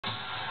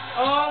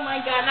Oh my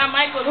god, not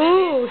Michael.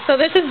 Ooh, so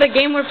this is the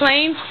game we're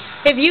playing.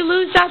 If you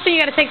lose, Justin, you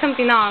gotta take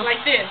something off.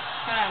 Like this.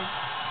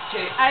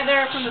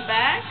 Either from the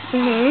back,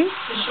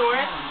 the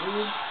shorts,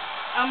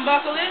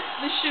 unbuckle it,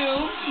 the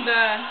shoe, take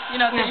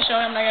a show.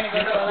 I'm not gonna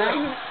go through all that.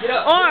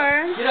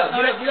 Or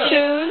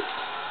shoes.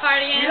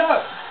 Cardigan.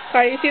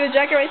 Cardi, you see the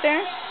jacket right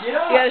there? You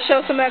gotta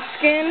show some of that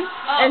skin.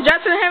 Oh. And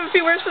Justin, have a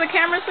few words for the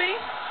camera, sweetie.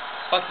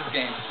 Fuck this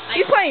game.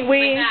 He's playing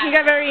Wii. He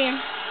got very...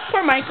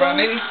 Poor Michael.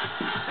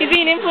 He's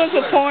being influenced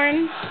with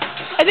porn.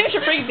 I think we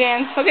should freak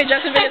dance. Okay,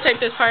 Justin,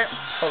 videotape this part.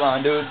 Hold on,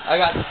 dude. I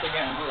got this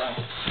again. Hold on.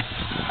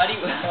 How do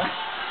you...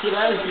 Get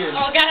out of here.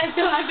 Oh, God, I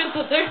feel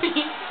so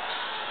dirty.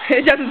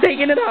 Justin's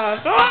taking it off.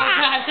 Oh,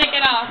 God, take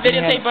it off.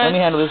 Videotape us. Let me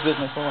handle this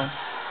business. Hold on.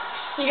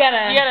 You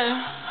gotta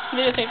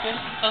videotape this.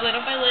 A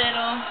little by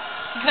little.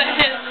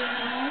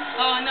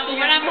 Oh, no, but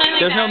we're not playing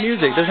like There's no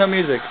music. There's no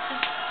music.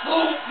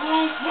 Boom,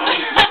 boom, boom.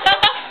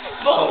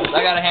 Boom.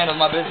 I gotta handle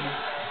my business.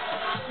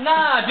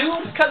 Nah,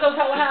 dude, cause I was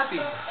hella happy.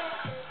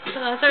 So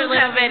that's our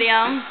little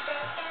video.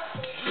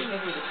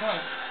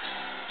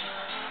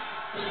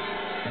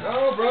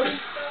 Oh, Brody.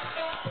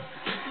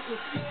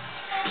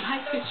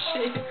 I could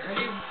shit. How do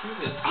you do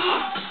this?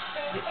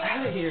 Get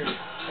out of here.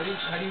 How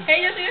do you...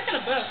 Hey, Justin, you're kind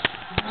of buff.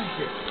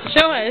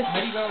 Show us. How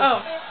do you go?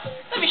 Oh,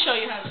 let me show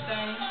you how it's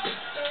done.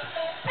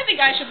 I think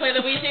I should play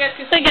the Wii so you guys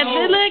can see.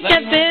 Look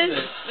at this.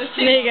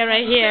 Nigga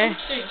right here.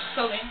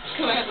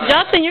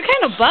 Justin, you're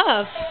kind of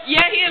buff.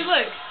 Yeah, he is,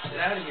 look. Get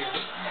out of here.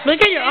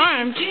 Look at your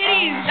arms.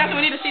 Jeez. Justin,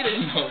 we need to see this.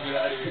 No, get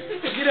out of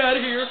here. Get out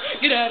of here.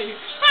 Get out of here.